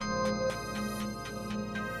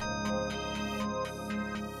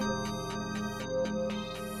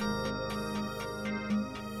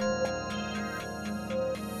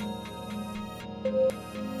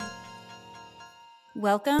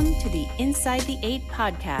Welcome to the Inside the Eight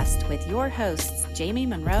podcast with your hosts, Jamie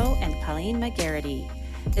Monroe and Colleen McGarity.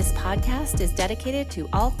 This podcast is dedicated to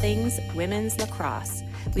all things women's lacrosse.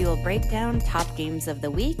 We will break down top games of the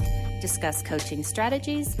week, discuss coaching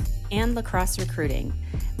strategies, and lacrosse recruiting.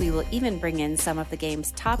 We will even bring in some of the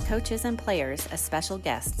game's top coaches and players as special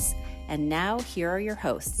guests. And now, here are your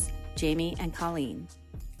hosts, Jamie and Colleen.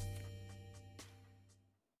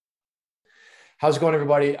 How's it going,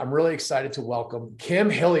 everybody? I'm really excited to welcome Kim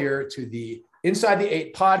Hillier to the Inside the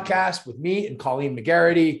Eight podcast with me and Colleen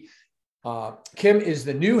McGarity. Kim is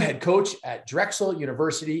the new head coach at Drexel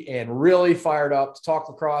University and really fired up to talk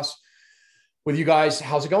lacrosse with you guys.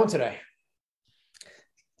 How's it going today?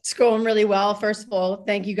 It's going really well. First of all,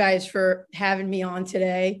 thank you guys for having me on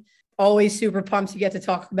today. Always super pumped to get to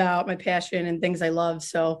talk about my passion and things I love.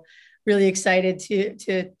 So really excited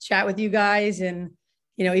to chat with you guys and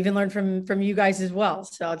even learn from you guys as well.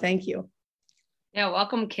 So thank you. Yeah,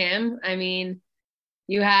 welcome, Kim. I mean,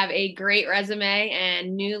 you have a great resume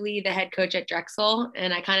and newly the head coach at Drexel.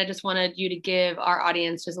 And I kind of just wanted you to give our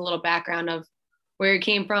audience just a little background of where you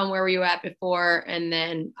came from, where were you at before, and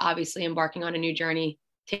then obviously embarking on a new journey,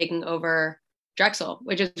 taking over Drexel,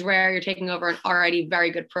 which is rare. You're taking over an already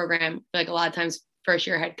very good program. Like a lot of times, first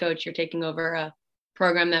year head coach, you're taking over a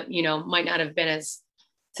program that, might not have been as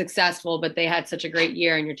successful, but they had such a great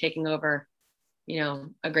year and you're taking over,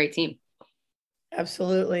 a great team.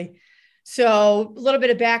 Absolutely. So a little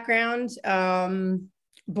bit of background, born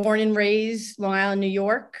and raised Long Island, New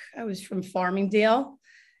York. I was from Farmingdale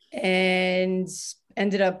and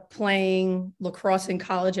ended up playing lacrosse in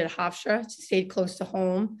college at Hofstra, stayed close to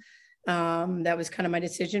home. That was kind of my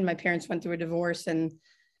decision. My parents went through a divorce and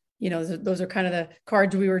those are kind of the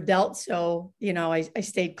cards we were dealt. So, I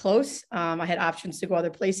stayed close. I had options to go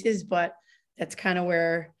other places, but that's kind of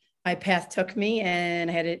where my path took me, and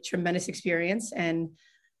I had a tremendous experience. And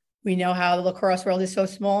we know how the lacrosse world is so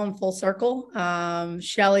small and full circle.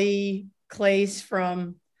 Shelly Clace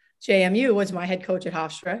from JMU was my head coach at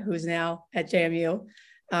Hofstra, who's now at JMU.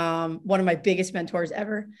 One of my biggest mentors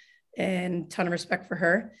ever, and ton of respect for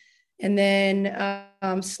her. And then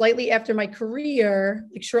slightly after my career,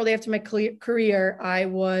 shortly after my career, I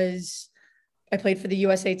played for the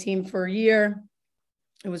USA team for a year.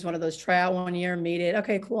 It was one of those tryout one year, made it.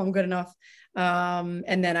 Okay, cool. I'm good enough.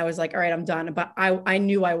 And then I was like, all right, I'm done. But I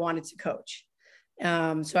knew I wanted to coach.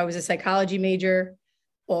 So I was a psychology major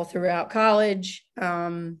all throughout college.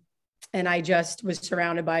 And I just was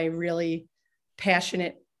surrounded by really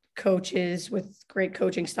passionate coaches with great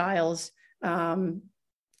coaching styles.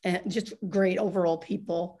 And just great overall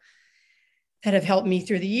people that have helped me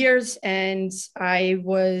through the years. And I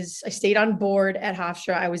stayed on board at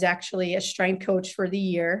Hofstra. I was actually a strength coach for a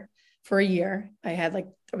year. I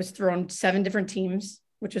was thrown 7 different teams,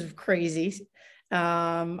 which was crazy.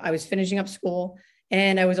 I was finishing up school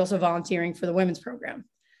and I was also volunteering for the women's program.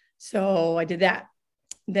 So I did that.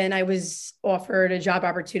 Then I was offered a job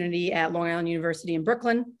opportunity at Long Island University in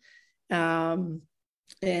Brooklyn. And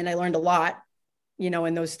I learned a lot,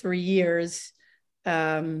 in those 3 years,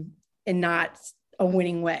 and not a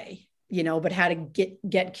winning way, but how to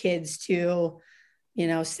get kids to,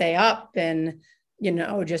 stay up and,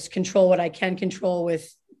 just control what I can control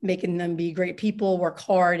with making them be great people, work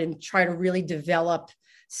hard, and try to really develop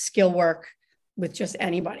skill work with just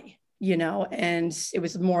anybody, and it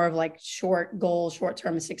was more of short goals,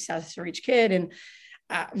 short-term success for each kid. And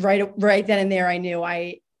right then and there, I knew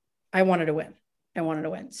I wanted to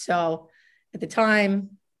win. So at the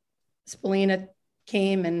time, Spallina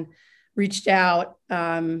came and reached out.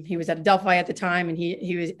 He was at Adelphi at the time, and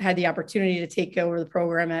he had the opportunity to take over the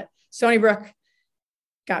program at Stony Brook.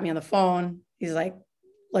 Got me on the phone. He's like,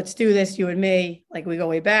 let's do this, you and me. We go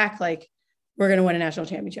way back. We're going to win a national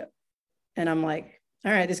championship. And I'm like,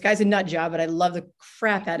 all right, this guy's a nut job, but I love the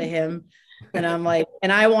crap out of him. And I'm like,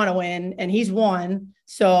 and I want to win, and he's won.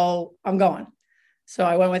 So I'm going. So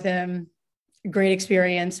I went with him. Great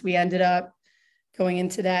experience. We ended up going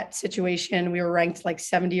into that situation. We were ranked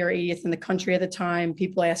 70 or 80th in the country at the time.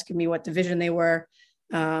 People asking me what division they were,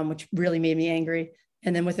 which really made me angry.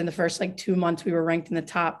 And then within the first 2 months, we were ranked in the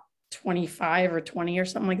top 25 or 20 or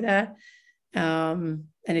something like that. And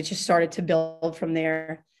it just started to build from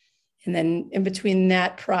there. And then in between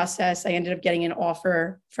that process, I ended up getting an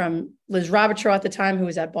offer from Liz Robichaud at the time, who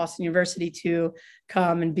was at Boston University, to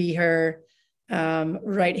come and be her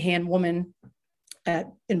right-hand woman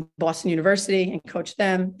in Boston University and coach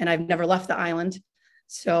them. And I've never left the island.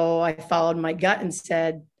 So I followed my gut and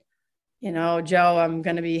said, Joe, I'm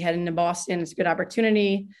going to be heading to Boston. It's a good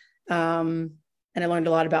opportunity. And I learned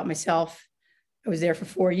a lot about myself. I was there for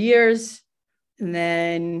 4 years. And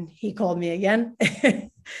then he called me again.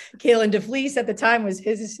 Kaylin DeFleece at the time was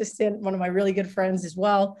his assistant, one of my really good friends as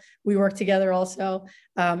well. We worked together also.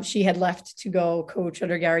 She had left to go coach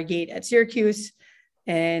under Gary Gait at Syracuse.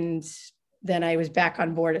 And then I was back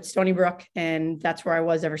on board at Stony Brook, and that's where I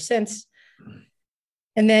was ever since.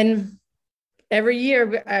 And then every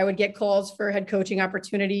year I would get calls for head coaching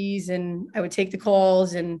opportunities, and I would take the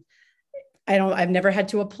calls, and I've never had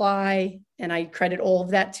to apply. And I credit all of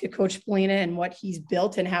that to Coach Spallina and what he's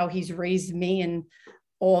built and how he's raised me and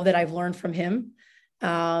all that I've learned from him.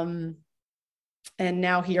 And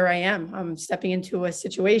now here I am. I'm stepping into a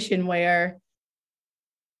situation where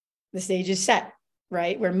the stage is set,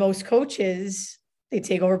 right? Where most coaches, they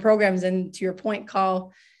take over programs. And to your point,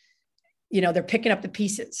 Carl, they're picking up the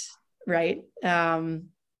pieces, right? Fun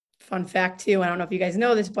fact too, I don't know if you guys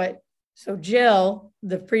know this, but so Jill,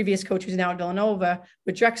 the previous coach who's now at Villanova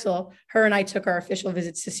with Drexel, her and I took our official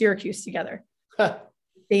visits to Syracuse together.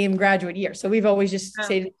 Same graduate year. So we've always just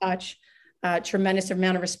stayed in touch, tremendous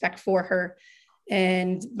amount of respect for her.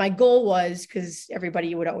 And my goal was, because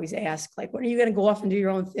everybody would always ask, like, when are you going to go off and do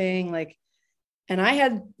your own thing? And I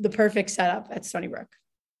had the perfect setup at Stony Brook,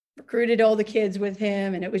 recruited all the kids with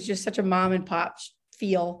him. And it was just such a mom and pop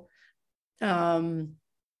feel.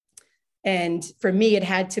 And for me, it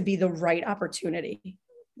had to be the right opportunity.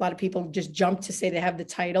 A lot of people just jump to say they have the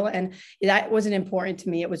title, and that wasn't important to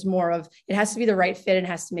me. It was more of, it has to be the right fit and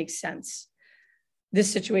has to make sense.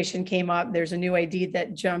 This situation came up. There's a new AD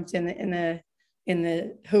that jumped in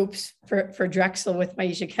the hoops for Drexel with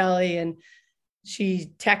Maisha Kelly, and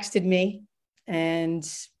she texted me, and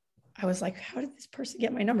I was like, how did this person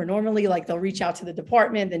get my number? Normally, like, they'll reach out to the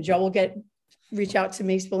department, then Joe will reach out to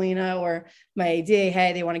me, Spallina, or my AD.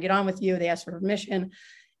 Hey, they want to get on with you. They asked for permission.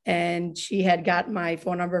 And she had got my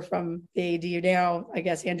phone number from the AD now, I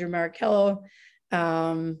guess, Andrew Marichello.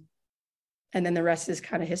 And then the rest is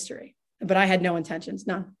kind of history. But I had no intentions,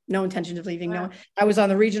 no intention of leaving. Wow. No, I was on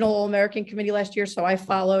the regional All-American committee last year. So I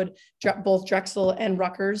followed both Drexel and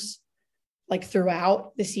Rutgers, like,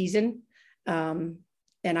 throughout the season. And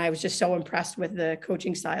I was just so impressed with the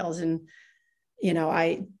coaching styles. And,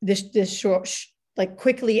 this short,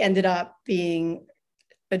 quickly ended up being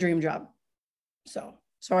a dream job. So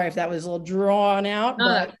sorry if that was a little drawn out. No,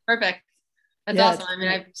 but that's perfect. That's awesome. I mean,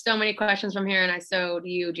 I have so many questions from here, and so do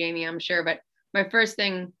you, Jamie, I'm sure. But my first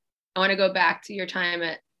thing, I want to go back to your time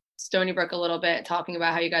at Stony Brook a little bit, talking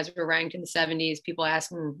about how you guys were ranked in the 70s, people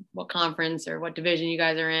asking what conference or what division you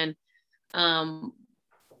guys are in.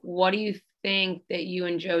 What do you think that you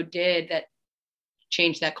and Joe did that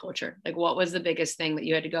changed that culture? Like, what was the biggest thing that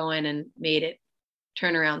you had to go in and made it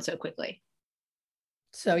turn around so quickly?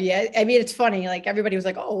 So, yeah, I mean, it's funny. Like, everybody was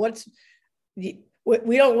like, oh,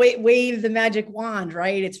 we don't wave the magic wand,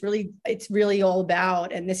 right? It's really all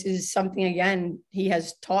about, and this is something, again, he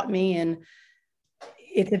has taught me, and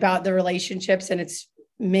it's about the relationships, and it's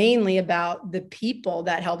mainly about the people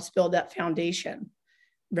that helps build that foundation,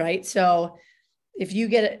 right? So if you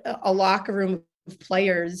get a locker room of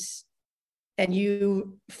players and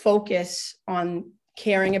you focus on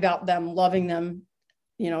caring about them, loving them,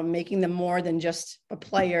 making them more than just a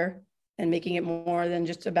player and making it more than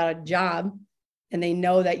just about a job, and they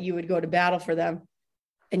know that you would go to battle for them,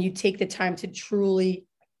 and you take the time to truly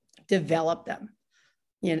develop them,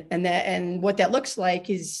 and what that looks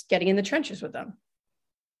like is getting in the trenches with them,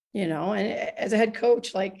 and as a head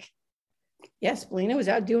coach, yes, Spallina was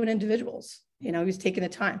out doing individuals, he was taking the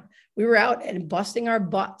time. We were out and busting our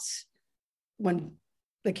butts when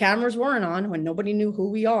the cameras weren't on, when nobody knew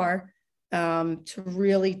who we are, to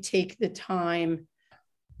really take the time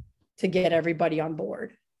to get everybody on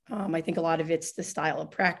board. I think a lot of it's the style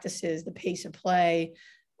of practices, the pace of play,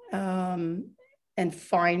 and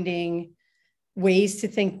finding ways to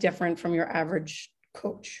think different from your average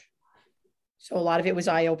coach. So a lot of it was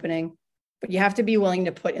eye-opening, but you have to be willing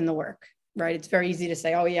to put in the work, right? It's very easy to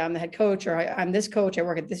say, oh yeah, I'm the head coach, or I'm this coach, I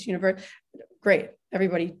work at this university. Great.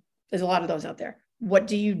 Everybody, there's a lot of those out there. What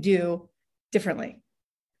do you do differently?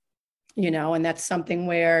 And that's something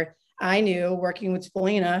where I knew, working with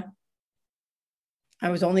Spallina, I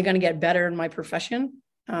was only going to get better in my profession,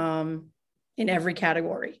 in every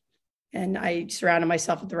category. And I surrounded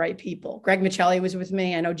myself with the right people. Greg Michelli was with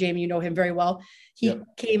me. I know, Jamie, you know him very well. He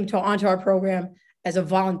came onto our program as a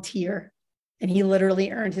volunteer, and he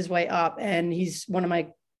literally earned his way up. And he's one of my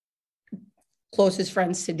closest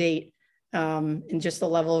friends to date, and just the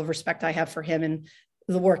level of respect I have for him and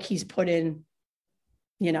the work he's put in,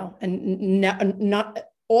 and not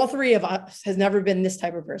all three of us has never been this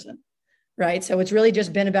type of person. Right. So it's really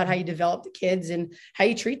just been about how you develop the kids and how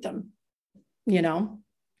you treat them,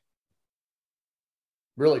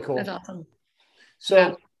 Really cool. That's awesome.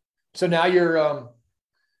 So, so now you're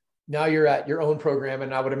at your own program.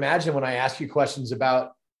 And I would imagine when I ask you questions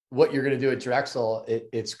about what you're going to do at Drexel,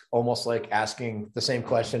 it's almost like asking the same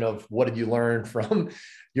question of what did you learn from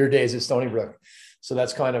your days at Stony Brook? So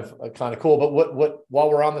that's kind of cool. But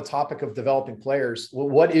while we're on the topic of developing players,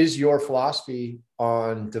 what is your philosophy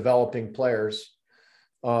on developing players?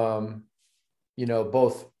 Both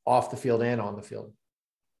off the field and on the field.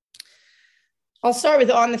 I'll start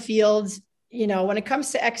with on the field. When it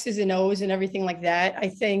comes to X's and O's and everything like that, I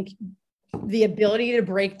think the ability to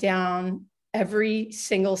break down every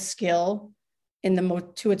single skill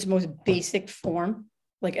to its most basic form,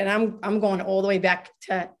 and I'm going all the way back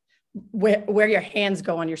to where your hands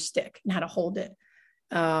go on your stick and how to hold it.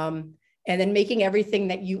 And then making everything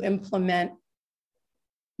that you implement,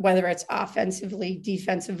 whether it's offensively,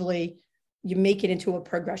 defensively, you make it into a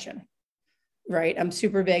progression, right? I'm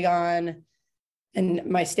super big on, and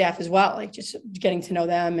my staff as well, like just getting to know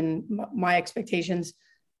them and my expectations.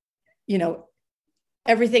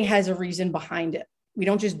 Everything has a reason behind it. We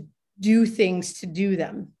don't just do things to do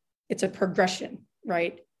them. It's a progression,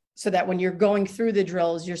 right? So that when you're going through the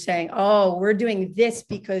drills, you're saying, oh, we're doing this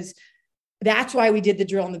because that's why we did the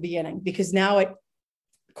drill in the beginning, because now it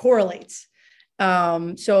correlates.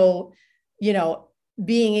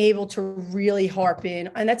 Being able to really harp in,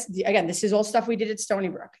 and this is all stuff we did at Stony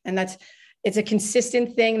Brook. And it's a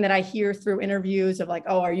consistent thing that I hear through interviews of like,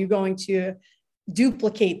 oh, are you going to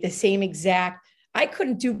duplicate the same exact? I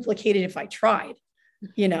couldn't duplicate it if I tried.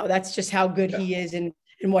 That's just how good he is and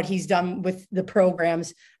what he's done with the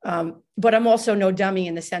programs. But I'm also no dummy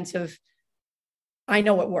in the sense of I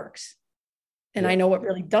know what works and I know what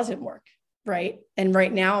really doesn't work. Right. And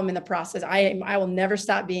right now I'm in the process. I will never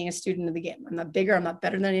stop being a student of the game. I'm not bigger. I'm not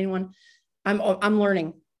better than anyone. I'm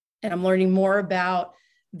learning, and I'm learning more about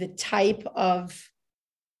the type of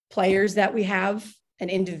players that we have, and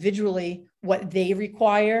individually what they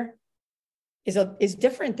require is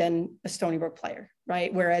different than a Stony Brook player.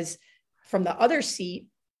 Right. Whereas from the other seat,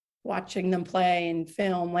 watching them play in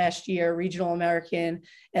film last year, regional American,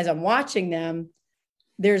 as I'm watching them,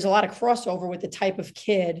 there's a lot of crossover with the type of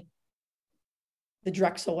kid the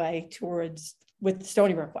Drexel way with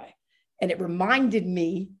Stony Brook way. And it reminded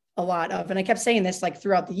me a lot of, and I kept saying this like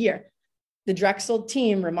throughout the year, the Drexel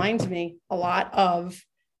team reminds me a lot of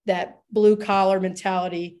that blue collar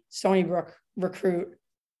mentality, Stony Brook recruit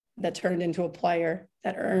that turned into a player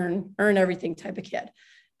that earn everything type of kid.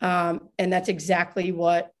 And that's exactly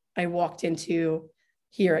what I walked into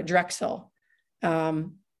here at Drexel.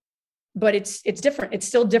 But it's different. It's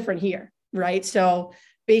still different here. Right. So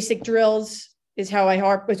basic drills is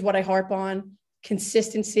what I harp on.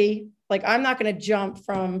 Consistency. Like I'm not going to jump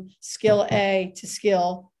from skill A to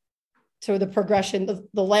skill to the progression,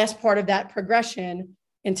 the last part of that progression,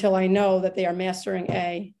 until I know that they are mastering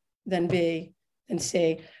A, then B, then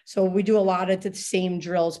C. So we do a lot of the same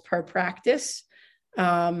drills per practice.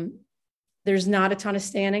 There's not a ton of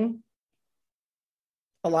standing,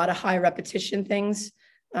 a lot of high repetition things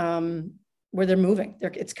where they're moving.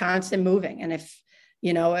 It's constant moving. And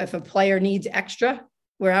if a player needs extra,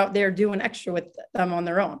 we're out there doing extra with them on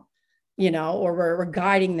their own, or we're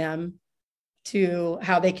guiding them to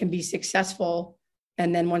how they can be successful.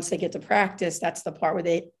 And then once they get to practice, that's the part where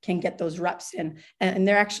they can get those reps in. And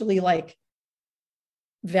they're actually like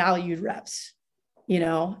valued reps,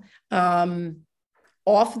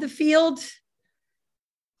 off the field.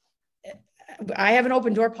 I have an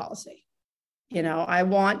open door policy. I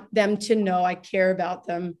want them to know I care about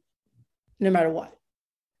them no matter what.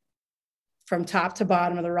 From top to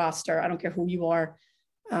bottom of the roster, I don't care who you are.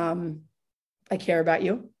 I care about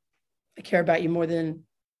you. I care about you more than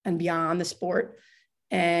and beyond the sport.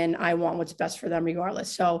 And I want what's best for them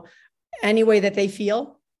regardless. So any way that they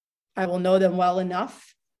feel, I will know them well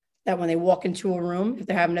enough that when they walk into a room, if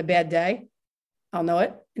they're having a bad day, I'll know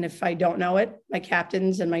it. And if I don't know it, my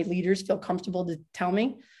captains and my leaders feel comfortable to tell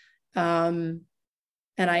me. And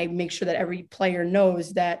I make sure that every player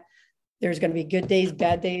knows that there's going to be good days,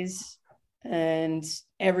 bad days, and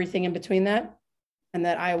everything in between that. And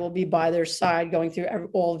that I will be by their side going through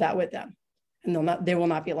all of that with them. And they will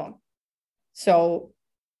not be alone. So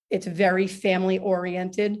it's very family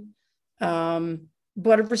oriented,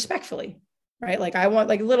 but respectfully, right? Like I want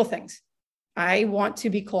like little things. I want to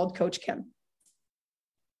be called Coach Kim.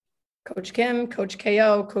 Coach Kim, Coach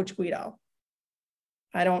KO, Coach Guido.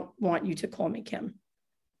 I don't want you to call me Kim.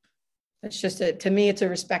 It's just to me, it's a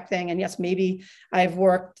respect thing. And yes, maybe I've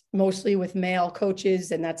worked mostly with male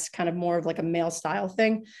coaches and that's kind of more of like a male style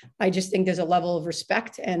thing. I just think there's a level of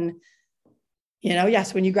respect and,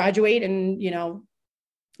 yes, when you graduate and,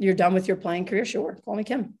 you're done with your playing career, sure, call me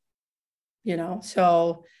Kim.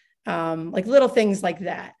 So like little things like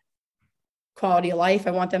that. Quality of life.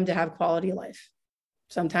 I want them to have quality of life.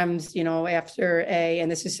 Sometimes,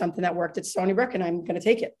 and this is something that worked at Stony Brook, and I'm going to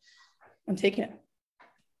take it. I'm taking it.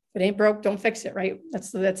 If it ain't broke, don't fix it. Right.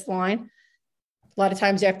 That's the line. A lot of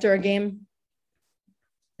times after a game,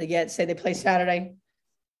 say they play Saturday,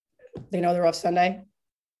 they know they're off Sunday.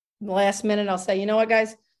 The last minute, I'll say, you know what,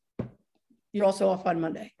 guys, you're also off on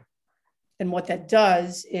Monday. And what that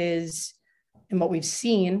does is, and what we've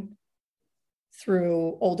seen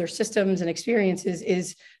through older systems and experiences,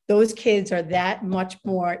 is those kids are that much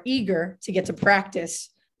more eager to get to practice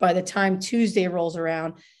by the time Tuesday rolls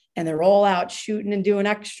around, and they're all out shooting and doing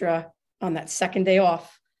extra on that second day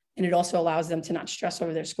off. And it also allows them to not stress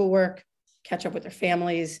over their schoolwork, catch up with their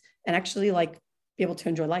families, and actually be able to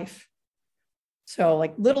enjoy life.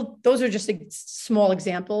 So those are just small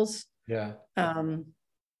examples. Yeah. To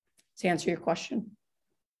answer your question.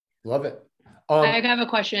 Love it. I have a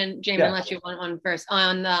question, Jamie, yeah. Unless you want one first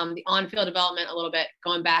on the on-field development a little bit,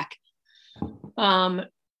 going back.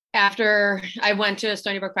 After I went to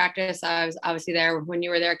Stony Brook practice, I was obviously there when you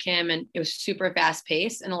were there, Kim, and it was super fast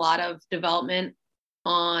paced and a lot of development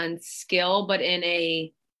on skill, but in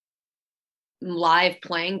a live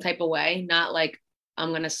playing type of way, not like I'm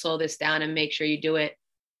going to slow this down and make sure you do it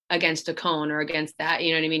against a cone or against that.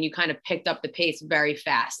 You know what I mean? You kind of picked up the pace very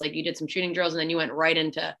fast. Like you did some shooting drills and then you went right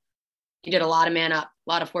into, you did a lot of man up,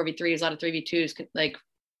 a lot of 4v3s, a lot of 3v2s,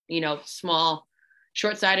 small,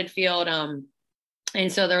 short-sided field.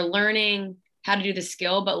 And so they're learning how to do the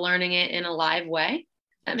skill, but learning it in a live way.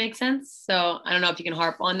 That makes sense. So I don't know if you can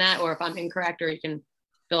harp on that or if I'm incorrect or you can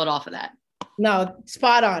build off of that. No,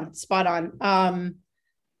 spot on.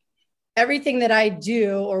 Everything that I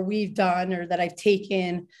do or we've done or that I've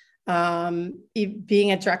taken,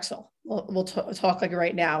 being at Drexel, we'll talk like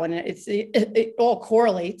right now, and it all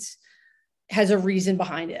correlates, has a reason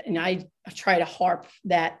behind it. And I try to harp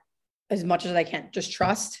that as much as I can. Just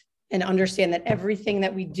trust and understand that everything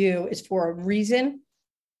that we do is for a reason,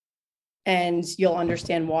 and you'll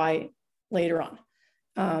understand why later on.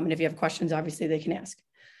 And if you have questions, obviously they can ask.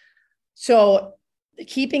 So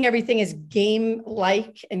keeping everything as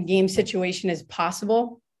game-like and game situation as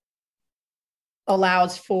possible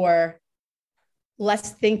allows for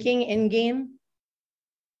less thinking in game.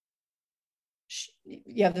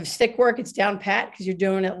 You have the stick work, it's down pat because you're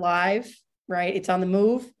doing it live, right? It's on the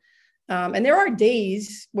move. And there are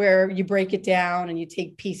days where you break it down and you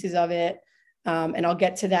take pieces of it. And I'll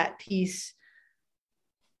get to that piece.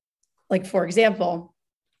 Like, for example,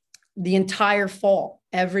 the entire fall,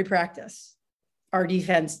 every practice, our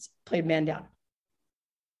defense played man down.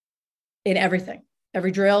 In everything,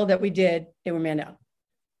 every drill that we did, they were man down.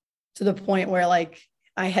 To the point where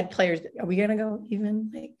I had players, are we going to go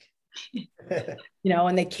even?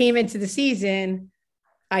 And they came into the season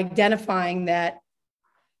identifying that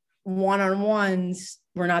one-on-ones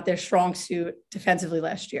were not their strong suit defensively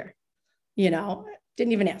last year. Didn't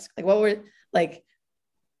even ask.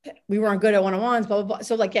 We weren't good at one-on-ones, blah, blah, blah.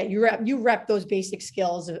 So you rep those basic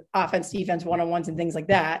skills of offense, defense, one-on-ones and things like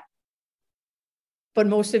that. But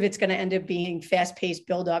most of it's going to end up being fast-paced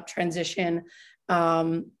build-up, transition,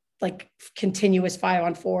 continuous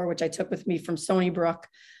 5-on-4, which I took with me from Stony Brook,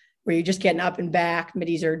 where you're just getting up and back.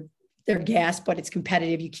 Middies they're gassed, but it's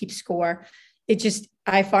competitive. You keep score.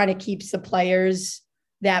 I find it keeps the players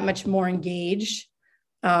that much more engaged.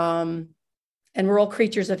 And we're all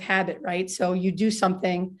creatures of habit, right? So you do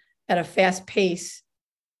something at a fast pace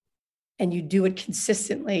and you do it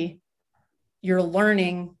consistently, you're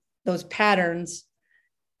learning those patterns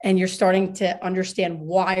and you're starting to understand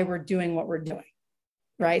why we're doing what we're doing,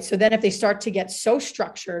 right? So then if they start to get so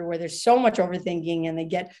structured where there's so much overthinking and they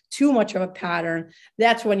get too much of a pattern,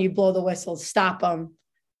 that's when you blow the whistle, stop them,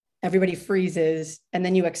 everybody freezes, and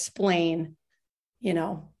then you explain,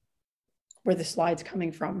 where the slide's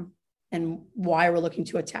coming from and why we're looking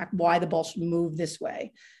to attack, why the ball should move this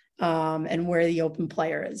way, and where the open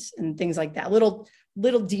player is and things like that. Little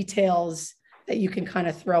details that you can kind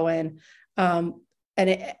of throw in. And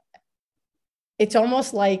it's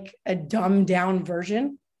almost like a dumbed down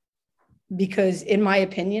version because in my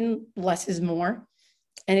opinion, less is more.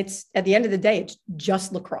 And it's at the end of the day, it's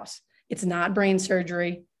just lacrosse. It's not brain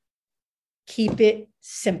surgery. Keep it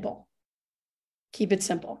simple.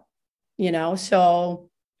 So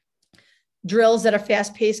drills that are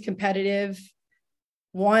fast-paced, competitive.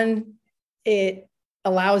 One, it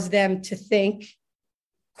allows them to think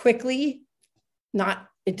quickly.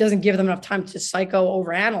 It doesn't give them enough time to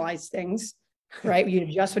overanalyze things, right? You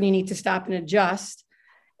adjust when you need to stop and adjust.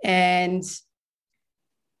 And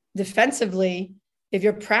defensively, if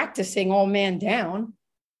you're practicing all man down,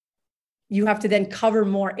 you have to then cover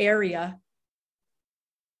more area,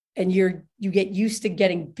 and you get used to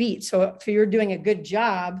getting beat. So if you're doing a good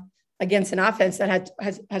job against an offense that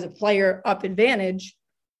has a player up advantage,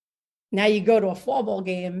 now you go to a fall ball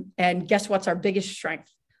game, and guess what's our biggest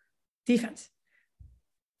strength? Defense.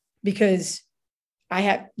 Because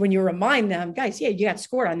when you remind them, guys, yeah, you got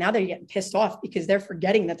scored on. Now they're getting pissed off because they're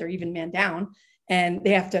forgetting that they're even man down, and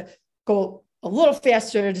they have to go a little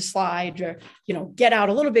faster to slide, or, get out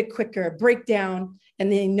a little bit quicker, break down,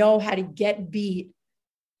 and they know how to get beat,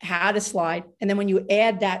 how to slide. And then when you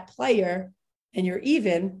add that player and you're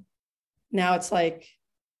even, now it's like,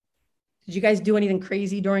 did you guys do anything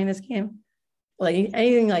crazy during this game? Like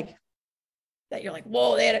anything like that? You're like,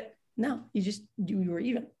 whoa, they had it. No, you were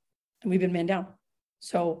even, and we've been man down.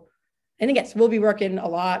 So, and again, we'll be working a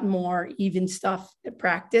lot more even stuff at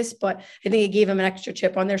practice, but I think it gave them an extra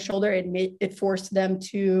chip on their shoulder. It forced them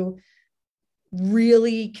to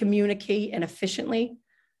really communicate and efficiently.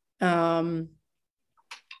 And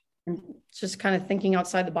just kind of thinking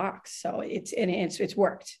outside the box. So it's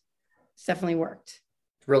worked. It's definitely worked.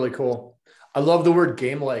 Really cool. I love the word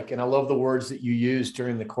game-like, and I love the words that you use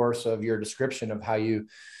during the course of your description of how you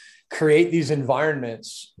create these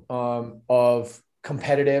environments of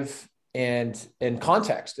competitive and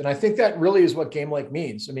context. And I think that really is what game-like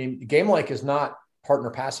means. I mean, game-like is not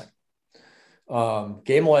partner passing.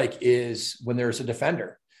 Game-like is when there's a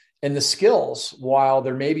defender, and the skills, while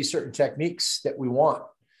there may be certain techniques that we want,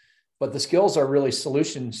 but the skills are really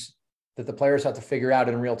solutions that the players have to figure out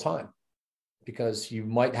in real time, because you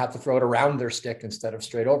might have to throw it around their stick instead of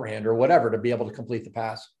straight overhand or whatever to be able to complete the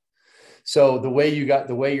pass. So the way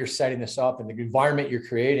you're setting this up and the environment you're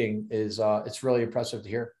creating is it's really impressive to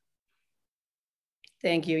hear.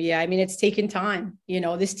 Thank you. Yeah. I mean, it's taken time.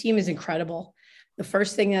 This team is incredible. The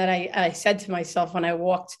first thing that I said to myself when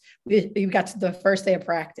we got to the first day of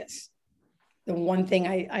practice, the one thing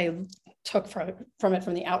I took from it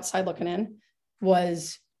from the outside looking in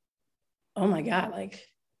was, oh my God, like,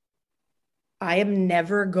 I am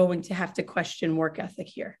never going to have to question work ethic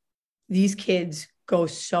here. These kids go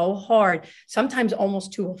so hard, sometimes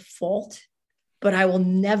almost to a fault, but I will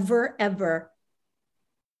never, ever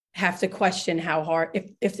have to question how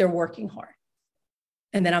hard, if they're working hard.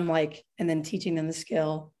 And then and then teaching them the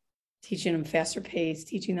skill, teaching them faster pace,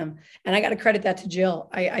 teaching them. And I got to credit that to Jill.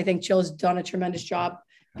 I think Jill has done a tremendous job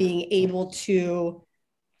being able to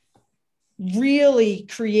really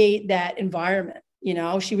create that environment.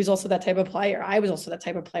 She was also that type of player. I was also that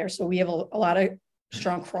type of player. So we have a lot of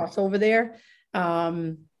strong crossover there.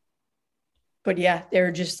 But yeah,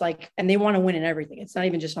 they're just and they want to win in everything. It's not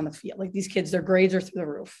even just on the field. Like, these kids, their grades are through the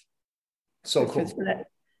roof. So cool.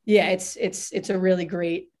 Yeah, it's a really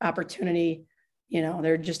great opportunity.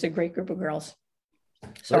 They're just a great group of girls.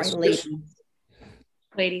 Sorry,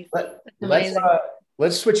 ladies.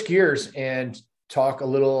 Let's switch gears and talk a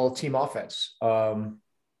little team offense.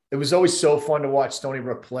 It was always so fun to watch Stony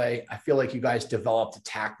Brook play. I feel like you guys developed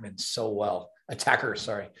attackers,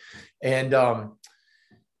 sorry. And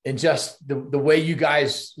just the way you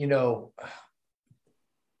guys,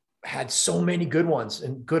 had so many good ones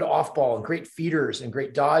and good off ball and great feeders and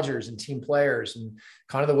great dodgers and team players, and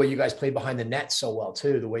kind of the way you guys played behind the net so well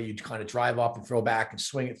too, the way you kind of drive up and throw back and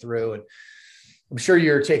swing it through. And I'm sure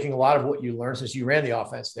you're taking a lot of what you learned since you ran the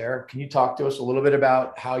offense there. Can you talk to us a little bit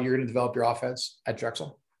about how you're going to develop your offense at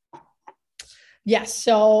Drexel? Yes.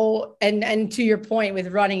 So, and to your point with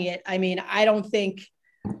running it, I mean, I don't think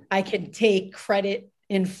I can take credit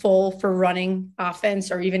in full for running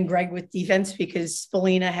offense, or even Greg with defense, because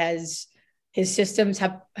Spallina his systems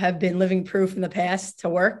have been living proof in the past to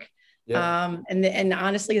work. Yeah. And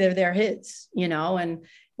honestly, they're his, and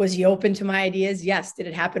was he open to my ideas? Yes. Did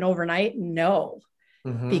it happen overnight? No,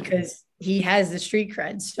 because he has the street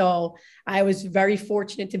cred. So I was very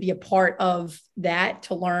fortunate to be a part of that,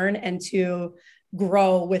 to learn and to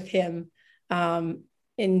grow with him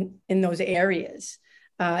in those areas.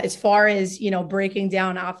 As far as, breaking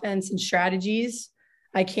down offense and strategies,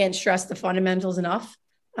 I can't stress the fundamentals enough.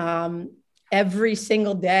 Every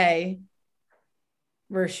single day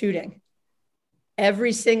we're shooting.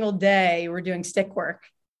 Every single day we're doing stick work.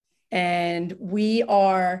 And when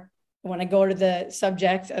I go to the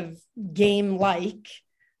subject of game-like,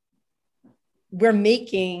 we're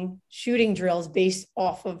making shooting drills based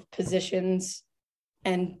off of positions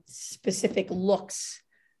and specific looks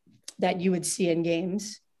that you would see in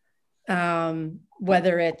games.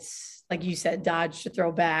 Whether it's, like you said, dodge to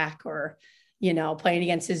throw back, or, playing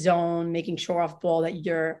against his zone, making sure off ball that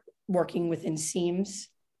you're working within seams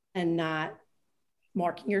and not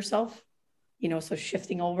marking yourself, so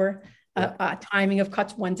shifting over, timing of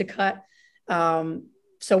cuts, when to cut.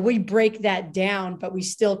 So we break that down, but we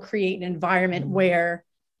still create an environment where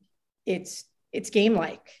it's game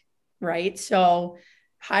like, right? So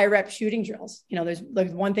high rep shooting drills. There's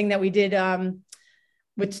like one thing that we did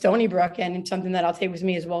with Stony Brook, and something that I'll take with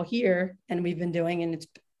me as well here, and we've been doing, and it's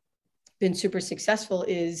been super successful,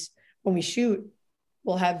 is when we shoot,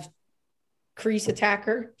 we'll have crease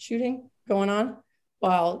attacker shooting going on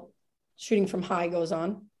while shooting from high goes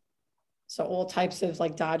on. So all types of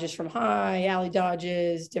like dodges from high, alley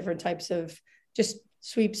dodges, different types of just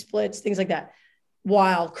sweep splits, things like that.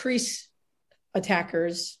 While crease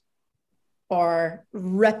attackers are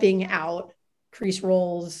repping out crease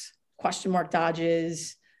rolls, question mark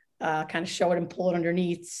dodges, kind of show it and pull it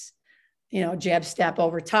underneath, jab step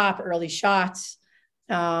over top, early shots,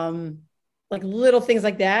 like little things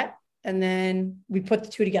like that. And then we put the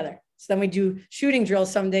two together. So then we do shooting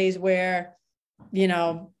drills some days where,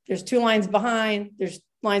 there's two lines behind, there's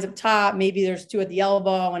lines up top, maybe there's two at the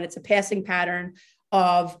elbow, and it's a passing pattern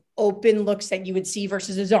of open looks that you would see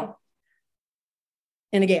versus a zone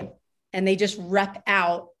in a game. And they just rep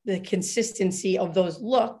out the consistency of those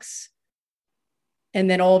looks. And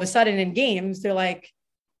then all of a sudden in games, they're like,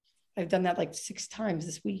 I've done that like 6 times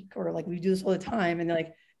this week, or like we do this all the time. And they're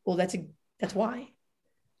like, well, that's why,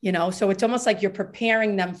 so it's almost like you're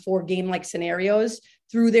preparing them for game-like scenarios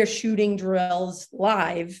through their shooting drills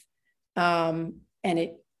live. And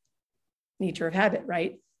nature of habit,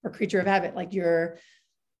 right? Or creature of habit. Like you're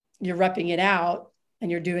repping it out and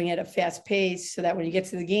you're doing it at a fast pace so that when you get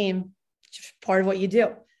to the game, it's just part of what you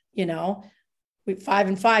do, we 5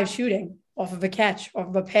 and 5 shooting off of a catch, off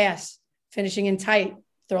of a pass, finishing in tight,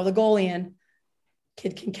 throw the goalie in.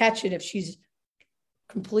 Kid can catch it if she's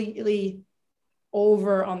completely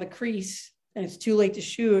over on the crease and it's too late to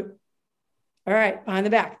shoot. All right, behind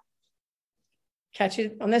the back, catch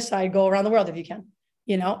it on this side, go around the world if you can,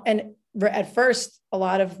 and at first, a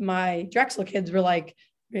lot of my Drexel kids were like,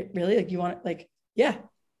 really? Like you want it? Like, yeah,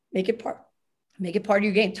 make it part of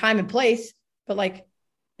your game, time and place, but like,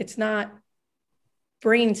 it's not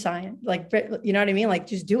brain science. Like, you know what I mean? Like,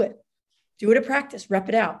 just do it at practice, rep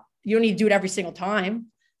it out. You don't need to do it every single time,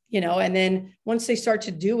 and then once they start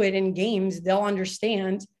to do it in games, they'll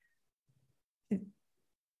understand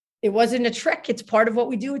it wasn't a trick. It's part of what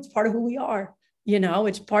we do. It's part of who we are.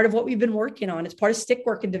 It's part of what we've been working on. It's part of stick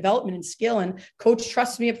work and development and skill. And coach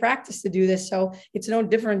trusts me at practice to do this. So it's no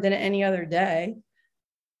different than any other day.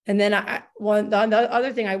 And then the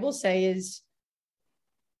other thing I will say is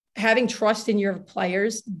having trust in your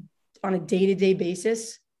players on a day-to-day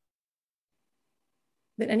basis,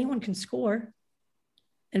 that anyone can score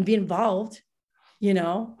and be involved.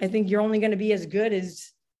 I think you're only going to be as good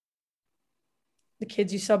as the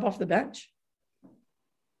kids you sub off the bench.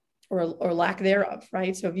 Or lack thereof,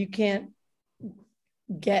 right? So if you can't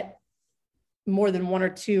get more than 1 or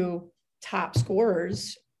 2 top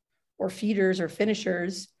scorers or feeders or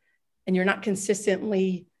finishers, and you're not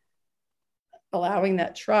consistently allowing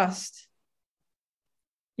that trust,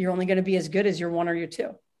 you're only going to be as good as your 1 or your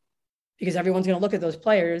 2, because everyone's going to look at those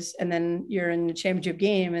players, and then you're in the championship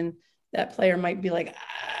game, and that player might be like,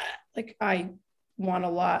 I want a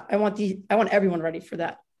lot. I want everyone ready for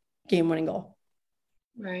that game-winning goal.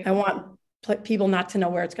 Right. I want people not to know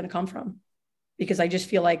where it's going to come from, because I just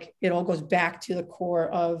feel like it all goes back to the core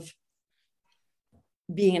of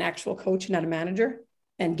being an actual coach and not a manager,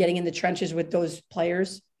 and getting in the trenches with those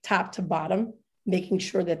players, top to bottom, making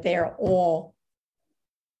sure that they are all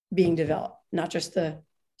being developed, not just the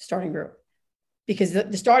starting group, because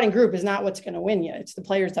the starting group is not what's going to win you. It's the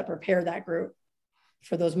players that prepare that group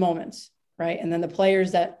for those moments. Right. And then the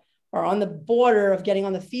players that are on the border of getting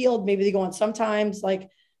on the field, maybe they go on sometimes, like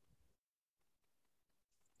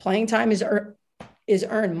playing time is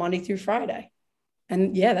earned Monday through Friday.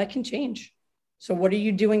 And yeah, that can change. So what are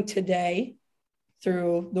you doing today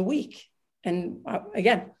through the week? And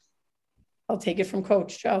again, I'll take it from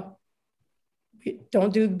Coach Joe. We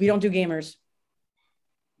don't do gamers.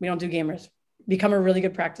 We don't do gamers. Become a really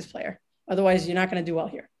good practice player. Otherwise, you're not going to do well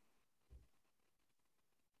here.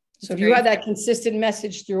 So if you have that consistent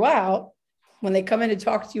message throughout, when they come in to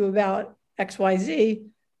talk to you about XYZ,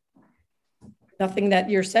 nothing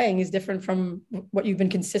that you're saying is different from what you've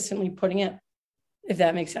been consistently putting in, if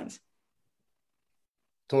that makes sense.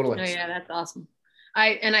 Totally. Oh yeah, that's awesome.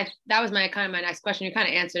 That was my next question. You kind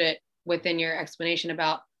of answered it within your explanation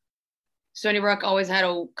about Stony Brook always had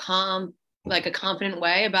a confident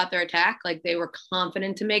way about their attack. Like they were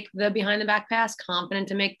confident to make the behind the back pass, confident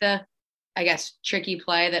to make the, I guess, tricky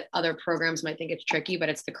play that other programs might think it's tricky, but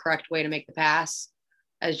it's the correct way to make the pass.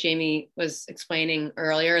 As Jamie was explaining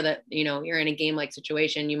earlier, that, you're in a game-like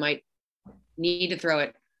situation, you might need to throw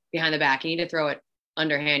it behind the back. You need to throw it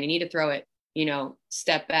underhand. You need to throw it,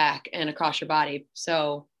 step back and across your body.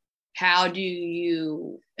 So how do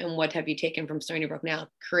you, and what have you taken from Stony Brook now,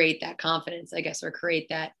 create that confidence, I guess, or create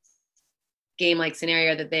that game-like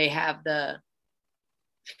scenario that they have the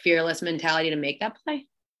fearless mentality to make that play?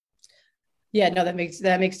 Yeah, no, that makes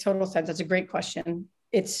total sense. That's a great question.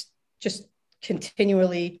 It's just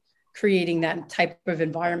continually creating that type of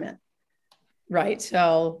environment, right?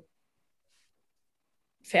 So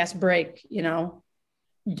fast break,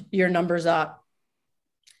 your numbers up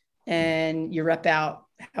and you rep out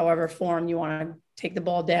however form you want to take the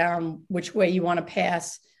ball down, which way you want to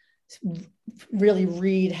pass, really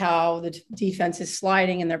read how the defense is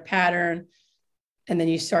sliding in their pattern. And then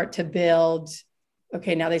you start to build,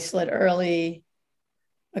 okay, now they slid early.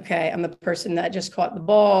 Okay, I'm the person that just caught the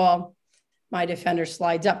ball. My defender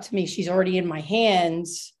slides up to me. She's already in my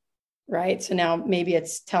hands, right? So now maybe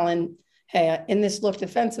it's telling, hey, in this look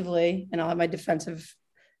defensively, and I'll have my defensive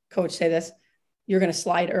coach say this, you're going to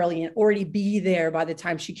slide early and already be there by the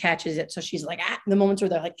time she catches it. So she's like, the moments where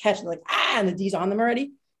they're like catching, like, and the D's on them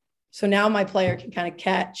already. So now my player can kind of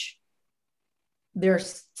catch. They're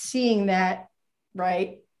seeing that,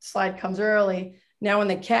 right? Slide comes early. Now when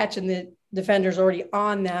they catch and the defender's already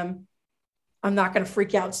on them, I'm not going to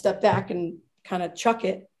freak out, step back and kind of chuck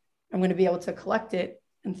it. I'm going to be able to collect it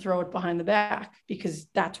and throw it behind the back because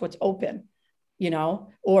that's what's open,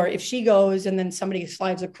 or if she goes and then somebody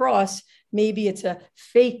slides across, maybe it's a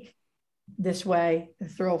fake this way and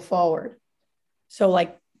throw forward. So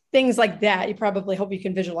like things like that, you probably hope you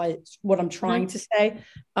can visualize what I'm trying to say.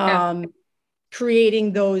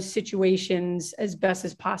 Creating those situations as best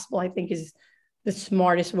as possible, I think is the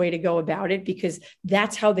smartest way to go about it because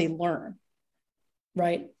that's how they learn,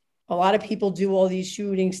 right? A lot of people do all these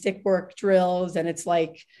shooting stick work drills and it's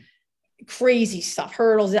like crazy stuff,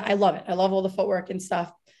 hurdles. I love it. I love all the footwork and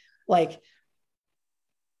stuff. Like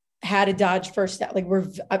how to dodge first step. Like we're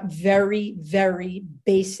very, very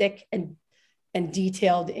basic and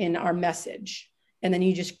detailed in our message. And then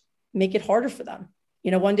you just make it harder for them.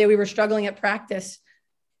 One day we were struggling at practice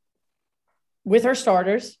with our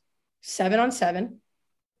starters, 7-on-7.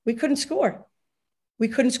 We couldn't score. We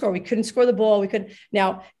couldn't score the ball.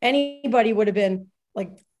 Now anybody would have been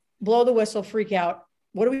like, blow the whistle, freak out.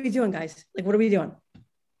 What are we doing, guys? Like, what are we doing?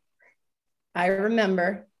 I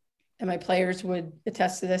remember, and my players would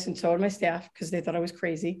attest to this, and so would my staff, because they thought I was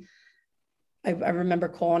crazy. I remember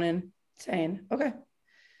calling in saying, okay,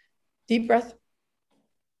 deep breath.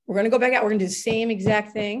 We're going to go back out. We're going to do the same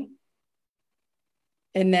exact thing.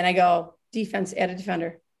 And then I go, defense, add a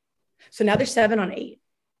defender. So now they're 7-on-8,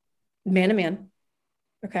 man to man.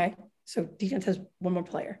 Okay. So defense has one more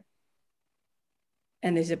player.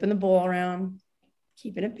 And they're zipping the ball around,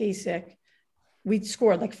 keeping it basic. We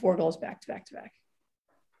scored like 4 goals back to back to back.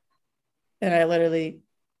 And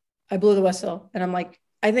I blew the whistle. And I'm like,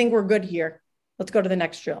 I think we're good here. Let's go to the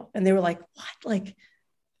next drill. And they were like, what? Like,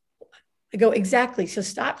 I go, exactly. So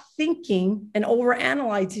stop thinking and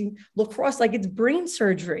overanalyzing lacrosse like it's brain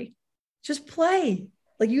surgery. Just play.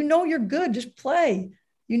 Like, you're good. Just play.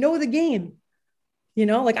 The game.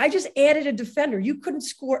 Like I just added a defender. You couldn't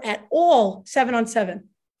score at all 7-on-7.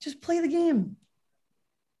 Just play the game.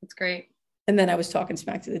 That's great. And then I was talking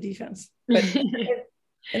smack to the defense, but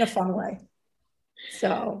in a fun way.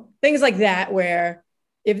 So things like that, where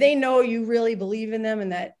if they know you really believe in them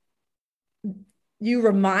and that you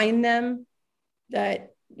remind them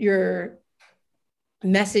that your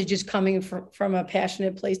message is coming from a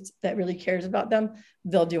passionate place that really cares about them,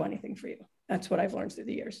 they'll do anything for you. That's what I've learned through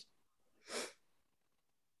the years.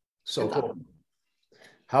 So cool.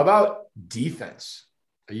 How about defense?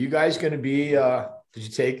 Are you guys going to be,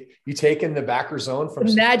 did you take in the backer zone from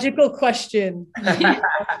the magical question?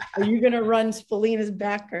 Are you going to run Spalina's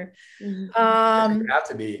backer? It have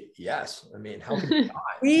to be. Yes. I mean, how can you not?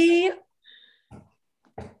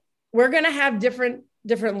 We're going to have different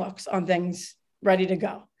looks on things ready to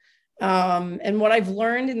go. And what I've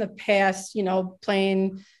learned in the past,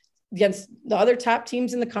 playing against the other top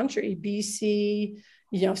teams in the country, BC,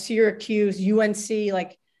 Syracuse, UNC,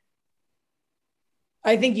 like,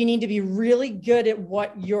 I think you need to be really good at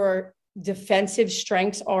what your defensive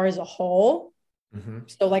strengths are as a whole. Mm-hmm.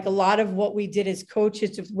 So like a lot of what we did as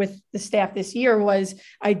coaches with the staff this year was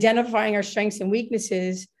identifying our strengths and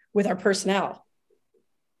weaknesses with our personnel.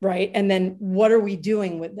 Right. And then what are we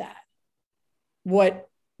doing with that? What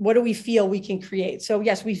do we feel we can create? So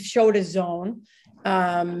yes, we showed a zone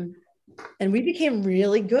and we became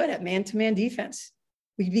really good at man-to-man defense.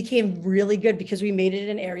 We became really good because we made it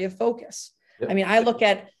an area of focus. Yep. I mean, I look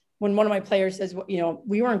at when one of my players says,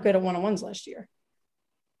 we weren't good at one-on-ones last year.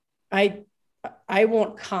 I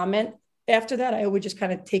won't comment after that, I would just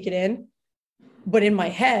kind of take it in. But in my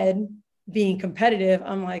head, being competitive,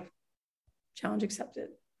 I'm like, challenge accepted.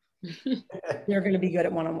 You're going to be good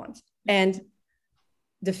at one-on-ones. And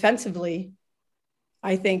defensively,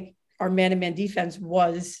 I think our man-to-man defense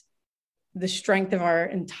was the strength of our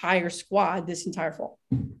entire squad this entire fall.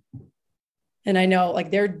 And I know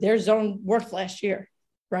like their zone worked last year,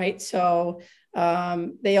 right? So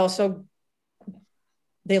they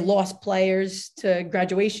lost players to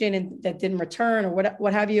graduation and that didn't return or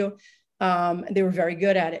what have you. They were very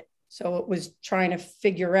good at it. So it was trying to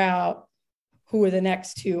figure out who were the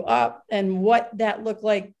next two up and what that looked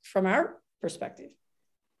like from our perspective,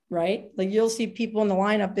 right? Like you'll see people in the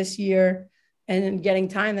lineup this year and getting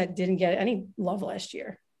time that didn't get any love last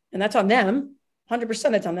year. And that's on them.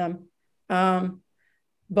 100% that's on them.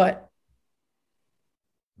 But,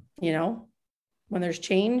 you know, when there's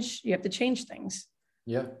change, you have to change things.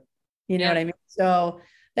 Yeah. You know what I mean? So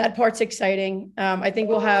that part's exciting. I think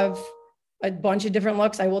we'll have a bunch of different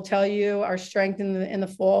looks. I will tell you our strength in the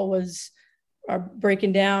fall was our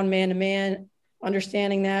breaking down man to man,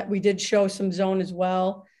 understanding that we did show some zone as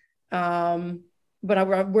well. But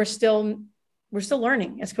we're still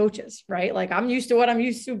learning as coaches, right? Like I'm used to what I'm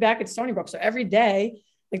used to back at Stony Brook. So every day,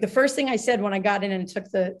 like the first thing I said when I got in and took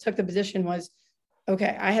the position was,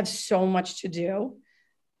 okay, I have so much to do,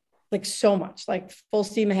 like so much, like full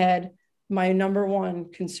steam ahead. My number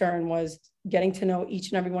one concern was getting to know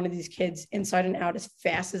each and every one of these kids inside and out as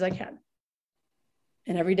fast as I can.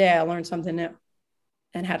 And every day I learned something new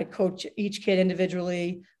and how to coach each kid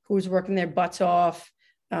individually, who's working their butts off.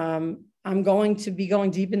 I'm going to be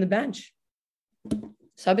going deep in the bench,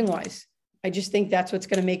 subbing wise. I just think that's what's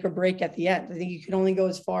going to make or break at the end. I think you can only go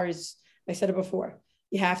as far as I said it before.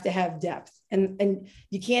 You have to have depth, and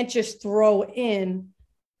you can't just throw in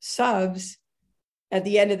subs at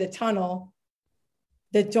the end of the tunnel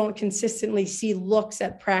that don't consistently see looks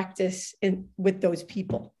at practice with those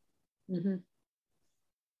people. Mm-hmm.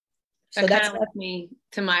 So that kind of leads me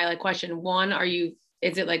to my question. One,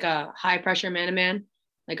 is it like a high pressure man-to-man?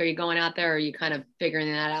 Like, are you going out there or are you kind of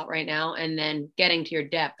figuring that out right now? And then getting to your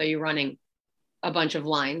depth, are you running a bunch of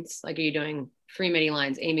lines? Like, are you doing free midi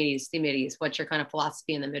lines, A midis, C midis? What's your kind of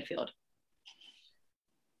philosophy in the midfield?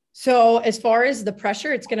 So as far as the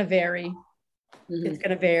pressure, it's going to vary. Mm-hmm. It's going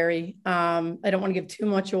to vary. I don't want to give too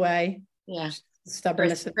much away. Yeah.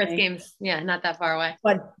 Stubbornness. First games. Yeah. Not that far away.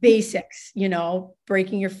 But basics,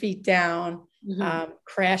 breaking your feet down, Mm-hmm.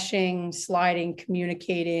 crashing, sliding,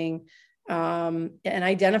 communicating, and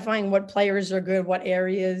identifying what players are good, what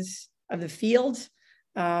areas of the field.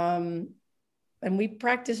 And we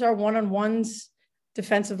practice our one-on-ones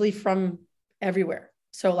defensively from everywhere.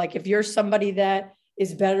 So like if you're somebody that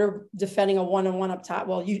is better defending a one-on-one up top,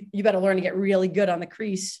 well, you better learn to get really good on the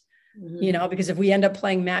crease, Mm-hmm. Because if we end up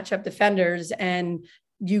playing matchup defenders and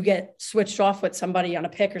you get switched off with somebody on a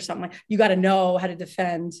pick or something, like you got to know how to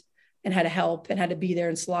defend and how to help and how to be there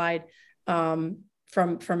and slide from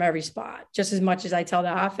every spot. Just as much as I tell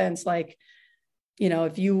the offense, like,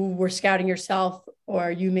 if you were scouting yourself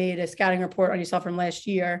or you made a scouting report on yourself from last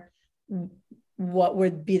year, what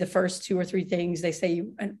would be the first 2 or 3 things they say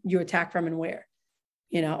you attack from and where?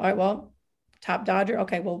 All right, well, top dodger.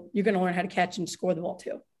 Okay, well, you're going to learn how to catch and score the ball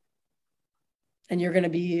too. And you're going to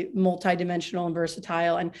be multidimensional and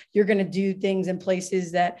versatile. And you're going to do things in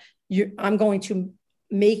places that I'm going to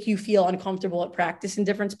make you feel uncomfortable at practice in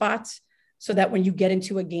different spots so that when you get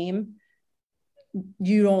into a game,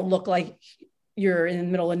 you don't look like you're in the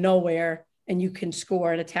middle of nowhere and you can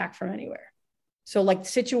score and attack from anywhere. So like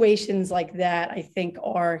situations like that, I think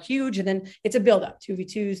are huge. And then it's a buildup,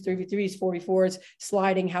 2v2s, 3v3s, 4v4s,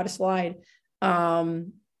 sliding, how to slide.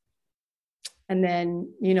 And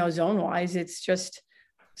then, zone wise, it's just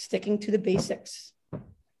sticking to the basics.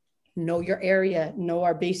 Know your area, know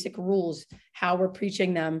our basic rules, how we're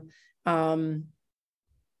preaching them.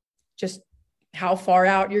 Just how far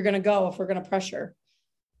out you're going to go if we're going to pressure,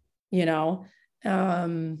 you're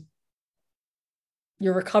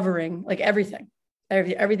recovering, like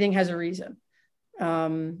everything has a reason.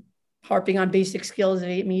 Harping on basic skills of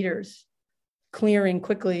 8 meters, clearing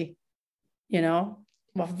quickly, off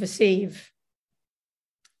of a save,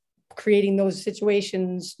 creating those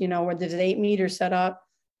situations, where there's an 8 meter set up,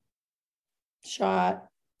 shot,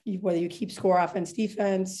 whether you keep score, offense,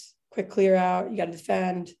 defense, quick clear out, you got to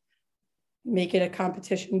defend, make it a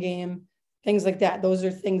competition game, things like that. Those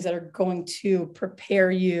are things that are going to prepare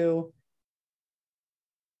you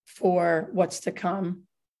for what's to come,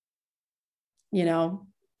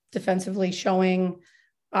 defensively showing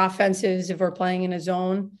offenses if we're playing in a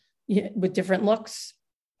zone with different looks.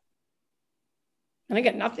 And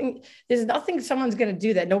again, there's nothing someone's going to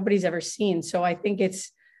do that nobody's ever seen. So I think it's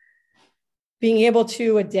being able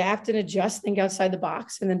to adapt and adjust, think outside the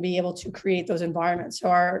box, and then be able to create those environments. So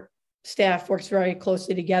our staff works very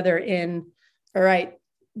closely together in, all right,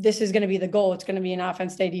 this is going to be the goal. It's going to be an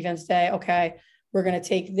offense day, defense day. Okay, we're going to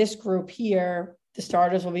take this group here. The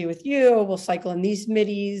starters will be with you. We'll cycle in these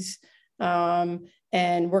middies. And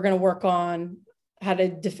we're going to work on how to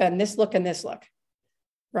defend this look and this look.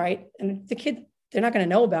 Right. And the kid, they're not going to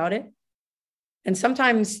know about it. And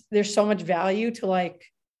sometimes there's so much value to like,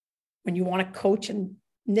 when you want to coach and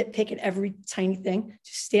nitpick at every tiny thing,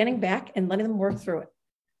 just standing back and letting them work through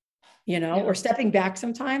it, or stepping back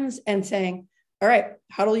sometimes and saying, all right,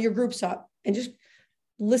 huddle your groups up, and just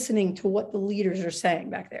listening to what the leaders are saying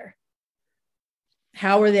back there.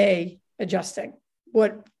 How are they adjusting?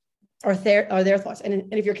 What are their thoughts?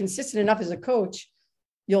 And if you're consistent enough as a coach,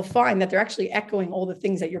 you'll find that they're actually echoing all the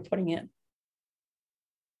things that you're putting in.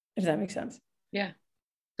 If that makes sense. Yeah.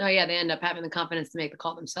 Oh yeah. They end up having the confidence to make the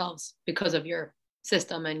call themselves because of your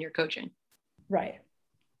system and your coaching. Right.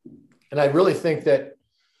 And I really think that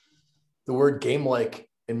the word game-like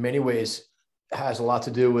in many ways has a lot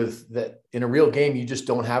to do with that. In a real game, you just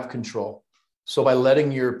don't have control. So by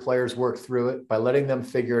letting your players work through it, by letting them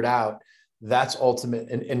figure it out, that's ultimate.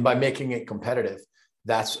 And by making it competitive,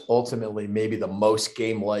 that's ultimately maybe the most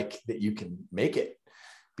game-like that you can make it.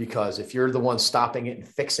 Because if you're the one stopping it and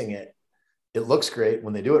fixing it, it looks great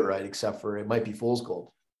when they do it right, except for it might be fool's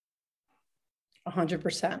gold.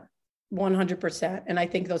 100%. 100%. And I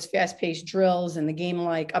think those fast-paced drills and the game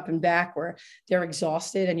like up and back where they're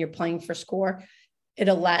exhausted and you're playing for score, it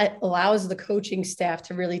allows the coaching staff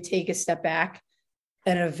to really take a step back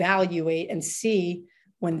and evaluate and see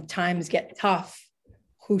when times get tough,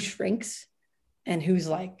 who shrinks and who's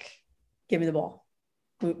like, give me the ball.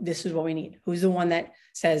 This is what we need. Who's the one that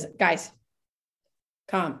says, guys,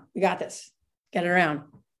 calm, we got this, get it around,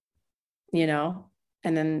 and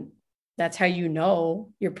then that's how your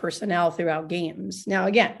personnel throughout games. Now,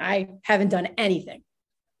 again, I haven't done anything.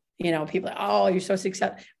 People are, oh, you're so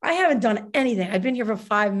successful. I haven't done anything. I've been here for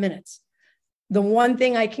 5 minutes. The one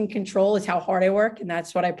thing I can control is how hard I work. And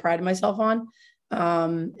that's what I pride myself on.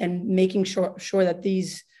 And making sure that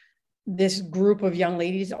this group of young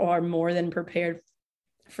ladies are more than prepared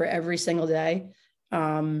for every single day.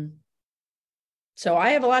 So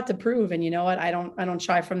I have a lot to prove. And you know what? I don't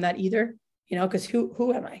shy from that either, because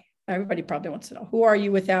who am I? Everybody probably wants to know, who are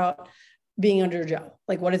you without being under Joe?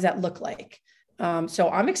 Like, what does that look like? So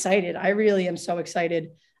I'm excited. I really am so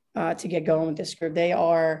excited to get going with this group. They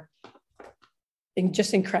are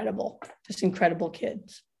just incredible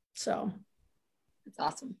kids. So that's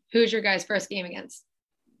awesome. Who's your guys' first game against?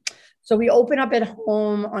 So we open up at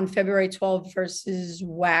home on February 12th versus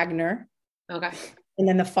Wagner. Okay. And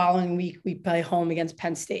then the following week we play home against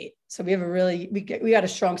Penn State. So we have we got a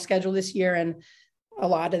strong schedule this year, and a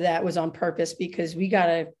lot of that was on purpose because we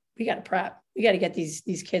gotta prep. We got to get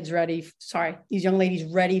these kids ready. These young ladies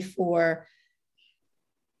ready for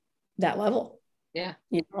that level. Yeah.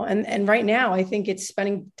 And right now I think it's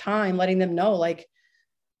spending time letting them know, like,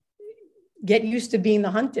 get used to being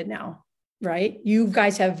the hunted now, right? You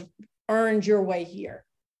guys have earned your way here.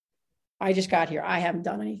 I just got here. I haven't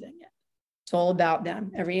done anything yet. It's all about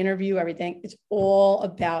them. Every interview, everything. It's all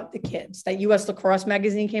about the kids. That US Lacrosse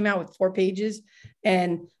magazine came out with 4 pages,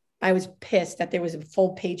 and I was pissed that there was a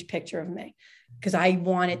full page picture of me because I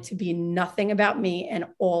want it to be nothing about me and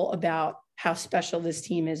all about how special this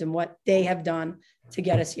team is and what they have done to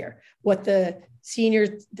get us here. What the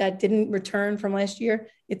seniors that didn't return from last year,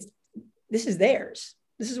 this is theirs.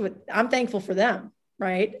 This is what I'm thankful for them,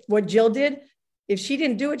 right? What Jill did, if she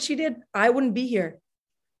didn't do what she did, I wouldn't be here.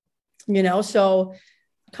 So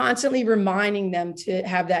constantly reminding them to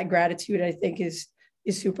have that gratitude, I think is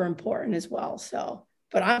super important as well. So,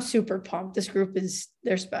 but I'm super pumped. This group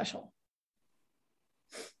they're special.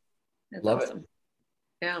 That's Love awesome. It.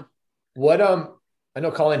 Yeah. What, I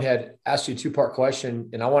know Colleen had asked you a 2-part question,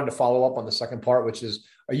 and I wanted to follow up on the second part, which is,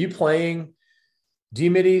 are you playing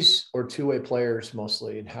D-middies or two-way players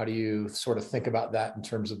mostly? And how do you sort of think about that in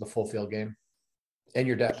terms of the full field game and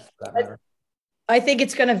your depth for that matter? I think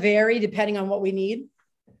it's going to vary depending on what we need,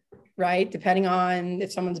 right? Depending on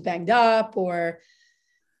if someone's banged up or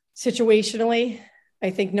situationally. I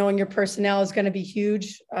think knowing your personnel is going to be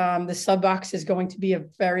huge. The sub box is going to be a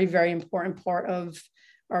very, very important part of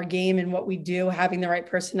our game and what we do, having the right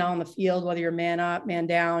personnel on the field, whether you're man up, man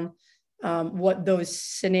down, what those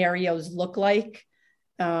scenarios look like.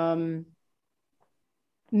 In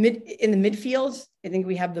the midfield, I think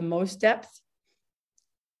we have the most depth.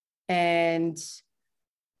 And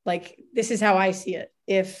like, this is how I see it.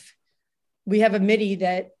 If we have a midi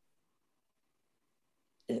that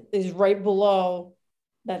is right below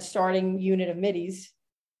that starting unit of middies,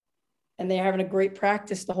 and they're having a great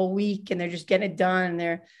practice the whole week, and they're just getting it done. And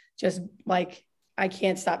they're just like, I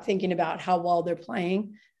can't stop thinking about how well they're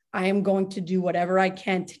playing. I am going to do whatever I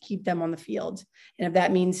can to keep them on the field. And if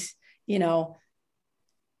that means,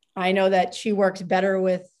 I know that she works better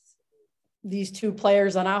with these two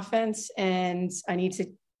players on offense and I need to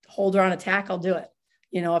hold her on attack, I'll do it.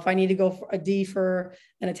 If I need to go for a D for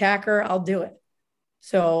an attacker, I'll do it.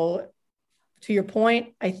 So to your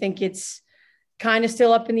point, I think it's kind of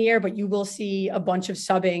still up in the air, but you will see a bunch of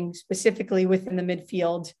subbing specifically within the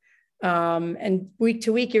midfield. And week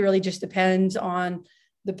to week, it really just depends on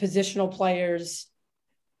the positional players,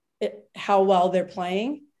 how well they're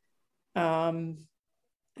playing. And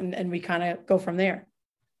we kind of go from there.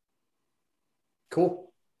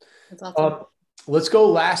 Cool. That's awesome. Let's go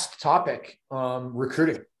last topic,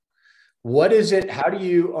 recruiting. What is it? How do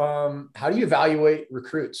you evaluate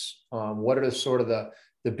recruits? What are the sort of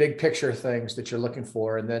the big picture things that you're looking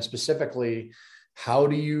for? And then specifically, how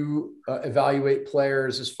do you evaluate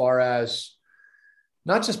players as far as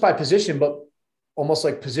not just by position, but almost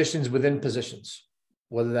like positions within positions,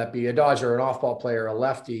 whether that be a dodger, an off-ball player, a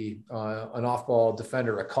lefty, an off-ball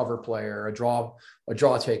defender, a cover player, a draw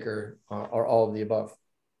taker, or all of the above?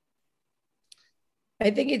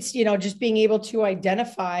 I think it's, just being able to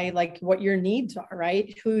identify like what your needs are,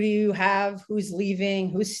 right? Who do you have? Who's leaving?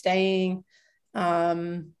 Who's staying?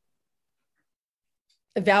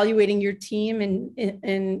 Evaluating your team and,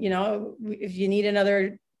 if you need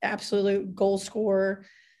another absolute goal scorer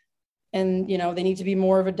and, they need to be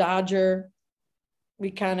more of a dodger, we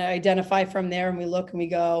kind of identify from there and we look and we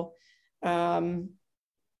go.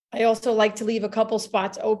 I also like to leave a couple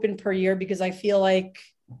spots open per year because I feel like,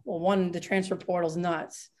 well, one, the transfer portal's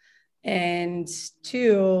nuts. And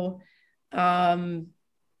two, I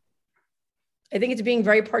think it's being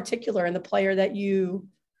very particular in the players that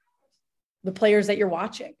you're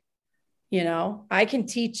watching. I can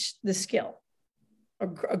teach the skill.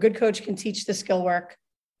 A good coach can teach the skill work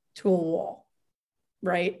to a wall,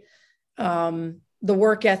 right? The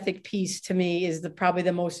work ethic piece to me is probably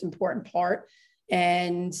the most important part,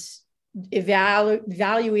 and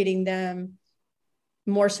evaluating them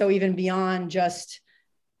more so even beyond just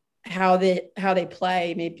how they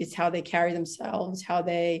play. Maybe it's how they carry themselves, how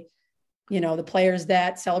they, the players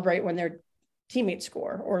that celebrate when their teammates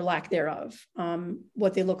score or lack thereof,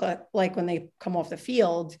 what they look like when they come off the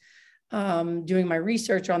field, doing my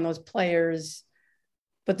research on those players.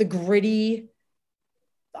 But the gritty,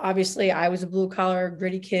 obviously I was a blue collar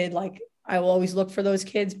gritty kid. Like I will always look for those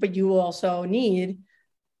kids, but you will also need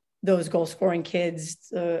those goal scoring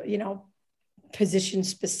kids, position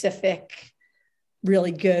specific,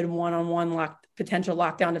 really good one-on-one potential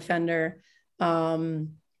lockdown defender.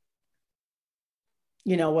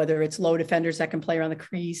 Whether it's low defenders that can play around the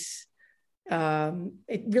crease.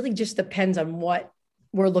 It really just depends on what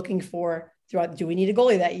we're looking for throughout. Do we need a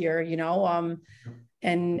goalie that year?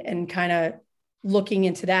 And kind of looking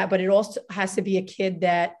into that, but it also has to be a kid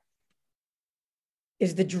that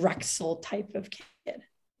is the Drexel type of kid,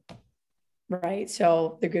 right?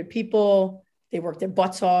 So they're good people. They work their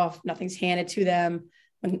butts off. Nothing's handed to them.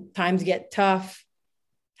 When times get tough,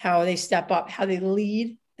 how they step up, how they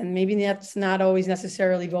lead. And maybe that's not always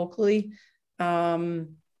necessarily vocally.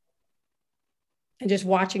 And just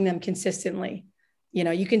watching them consistently.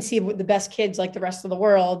 You can see the best kids like the rest of the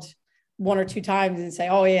world one or two times and say,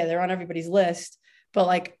 oh yeah, they're on everybody's list. But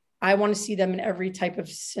like, I want to see them in every type of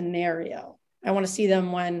scenario. I want to see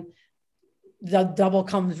them when the double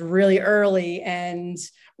comes really early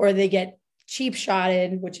or they get cheap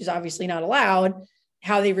shotted, which is obviously not allowed,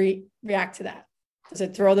 how they react to that. Does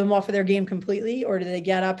it throw them off of their game completely, or do they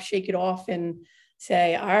get up, shake it off and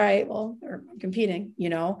say, all right, well, I'm competing,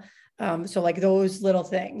 So like those little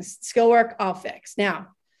things, skill work, I'll fix. Now,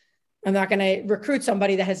 I'm not going to recruit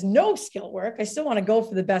somebody that has no skill work. I still want to go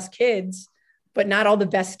for the best kids, but not all the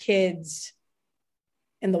best kids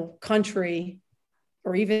in the country,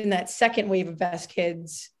 or even that second wave of best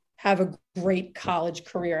kids, have a great college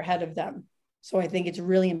career ahead of them. So I think it's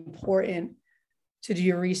really important to do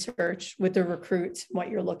your research with the recruits, what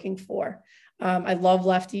you're looking for. I love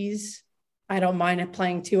lefties. I don't mind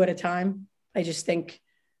playing two at a time. I just think,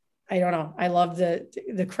 I don't know. I love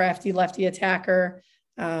the crafty lefty attacker,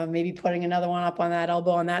 maybe putting another one up on that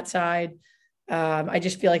elbow on that side. I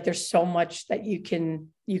just feel like there's so much that you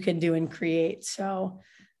can do and create. So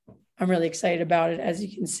I'm really excited about it, as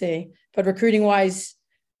you can see. But recruiting wise,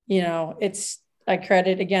 I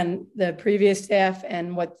credit again the previous staff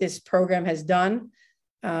and what this program has done.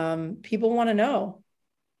 People want to know,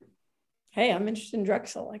 hey, I'm interested in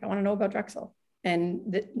Drexel. Like, I want to know about Drexel.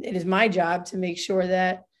 And it is my job to make sure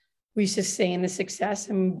that we sustain the success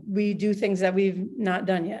and we do things that we've not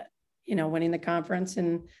done yet, winning the conference,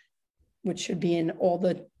 and which should be in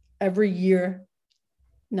every year,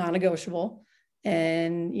 non-negotiable,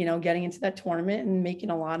 and, getting into that tournament and making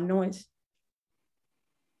a lot of noise.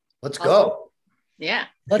 Let's go. Yeah.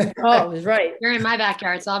 Let's go. Is right. You're in my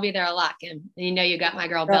backyard, so I'll be there a lot. And you got my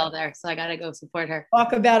girl Belle there, so I got to go support her.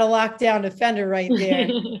 Talk about a lockdown defender right there.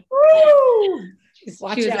 Woo! She was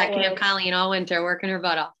at Camp Colleen all winter working her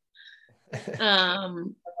butt off.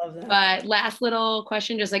 But last little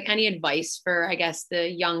question, just like any advice for, I guess, the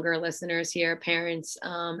younger listeners here, parents,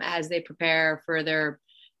 as they prepare for their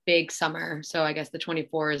big summer. So I guess the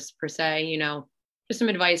 24s per se, just some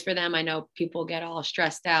advice for them. I know people get all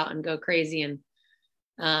stressed out and go crazy, and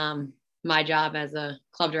my job as a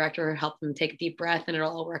club director, help them take a deep breath and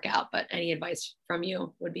it'll all work out. But any advice from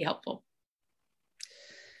you would be helpful.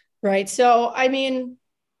 Right. So, I mean,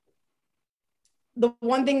 the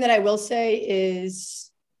one thing that I will say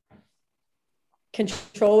is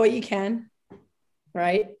control what you can,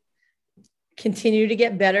 right? Continue to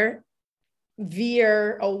get better,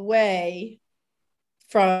 veer away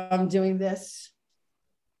from doing this,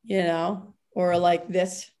 or like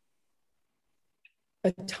this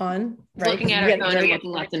a ton, right? Looking at her phone and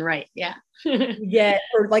looking left and right. Yeah. Yeah.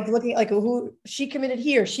 Or like looking like who she committed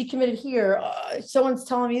here. Someone's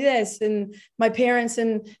telling me this, and my parents,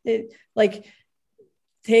 and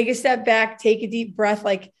take a step back, take a deep breath,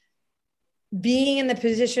 like being in the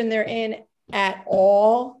position they're in at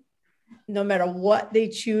all, no matter what they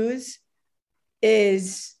choose,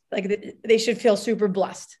 is like, they should feel super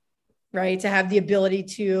blessed, right? To have the ability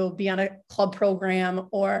to be on a club program,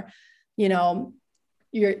 or,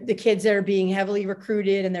 the kids that are being heavily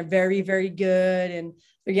recruited and they're very, very good and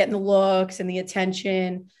they're getting the looks and the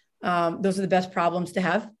attention. Those are the best problems to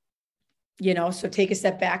have, so take a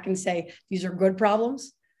step back and say, these are good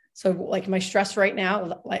problems. So like my stress right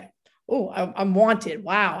now, like, oh, I'm wanted.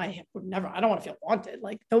 Wow. I don't want to feel wanted.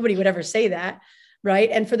 Like nobody would ever say that. Right.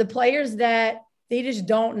 And for the players that they just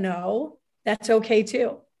don't know, that's okay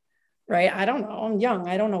too. Right. I don't know. I'm young.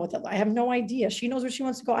 I don't know I have no idea. She knows where she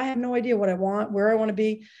wants to go. I have no idea what I want, where I want to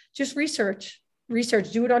be. Just research,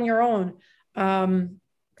 do it on your own. Get on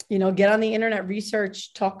the internet,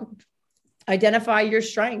 research, talk, identify your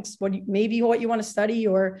strengths, what you want to study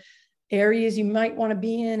or areas you might want to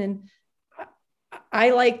be in. And I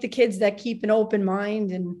like the kids that keep an open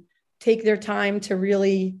mind and take their time to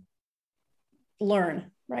really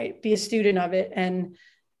learn, right? Be a student of it. And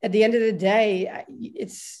at the end of the day,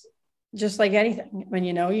 it's just like anything. When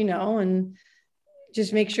and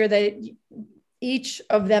just make sure that each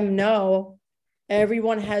of them know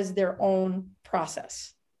everyone has their own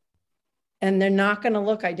process and they're not going to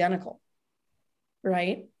look identical,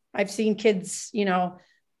 right? I've seen kids,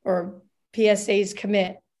 or PSAs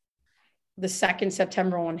commit the 2nd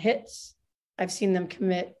September one hits. I've seen them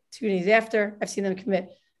commit 2 days after. I've seen them commit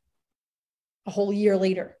a whole year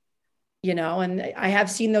later, and I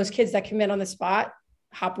have seen those kids that commit on the spot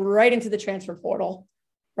hop right into the transfer portal,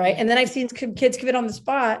 right? And then I've seen kids commit on the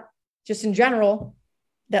spot, just in general,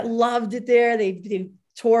 that loved it there. They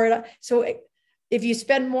tore it up. So if you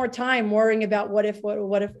spend more time worrying about what if,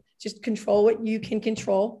 just control what you can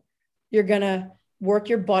control. You're going to work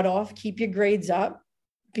your butt off, keep your grades up,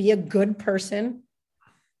 be a good person.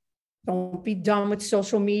 Don't be dumb with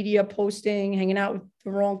social media posting, hanging out with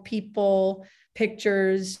the wrong people,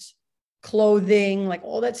 pictures, clothing, like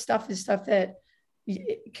all that stuff is stuff that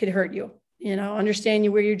it could hurt you. Understand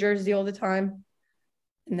you wear your jersey all the time,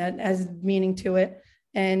 and that has meaning to it.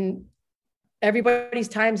 And everybody's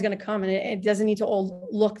time is going to come, and it doesn't need to all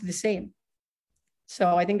look the same.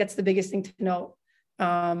 So I think that's the biggest thing to note.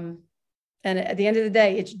 And at the end of the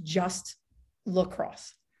day, it's just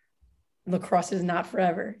lacrosse. Lacrosse is not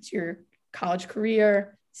forever. It's your college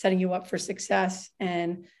career, setting you up for success,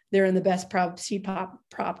 and they're in the best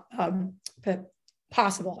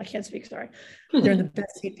possible. I can't speak. Sorry. They're in the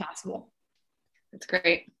best seat possible. That's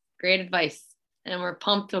great. Great advice. And we're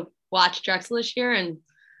pumped to watch Drexel this year and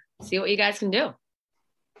see what you guys can do.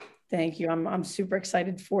 Thank you. I'm super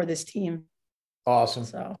excited for this team. Awesome.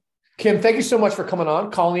 So Kim, thank you so much for coming on.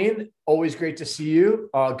 Colleen, always great to see you.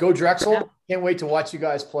 Go Drexel. Yeah. Can't wait to watch you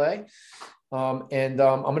guys play. I'm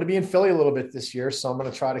going to be in Philly a little bit this year, so I'm going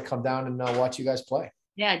to try to come down and watch you guys play.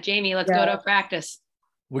 Yeah, Jamie, let's go to a practice.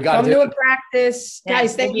 We got to do a practice. Yeah,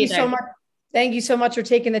 guys, thank you so much. Thank you so much for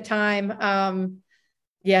taking the time.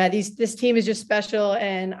 This team is just special,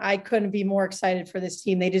 and I couldn't be more excited for this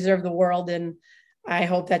team. They deserve the world, and I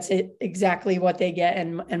hope that's exactly what they get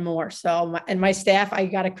and more. So, my staff, I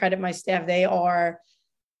got to credit my staff. They are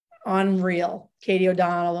unreal. Katie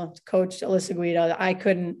O'Donnell, Coach Alyssa Guido.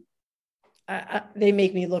 They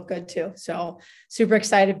make me look good too. So super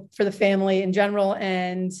excited for the family in general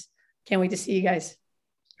and can't wait to see you guys.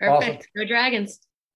 Perfect. Awesome. Go Dragons.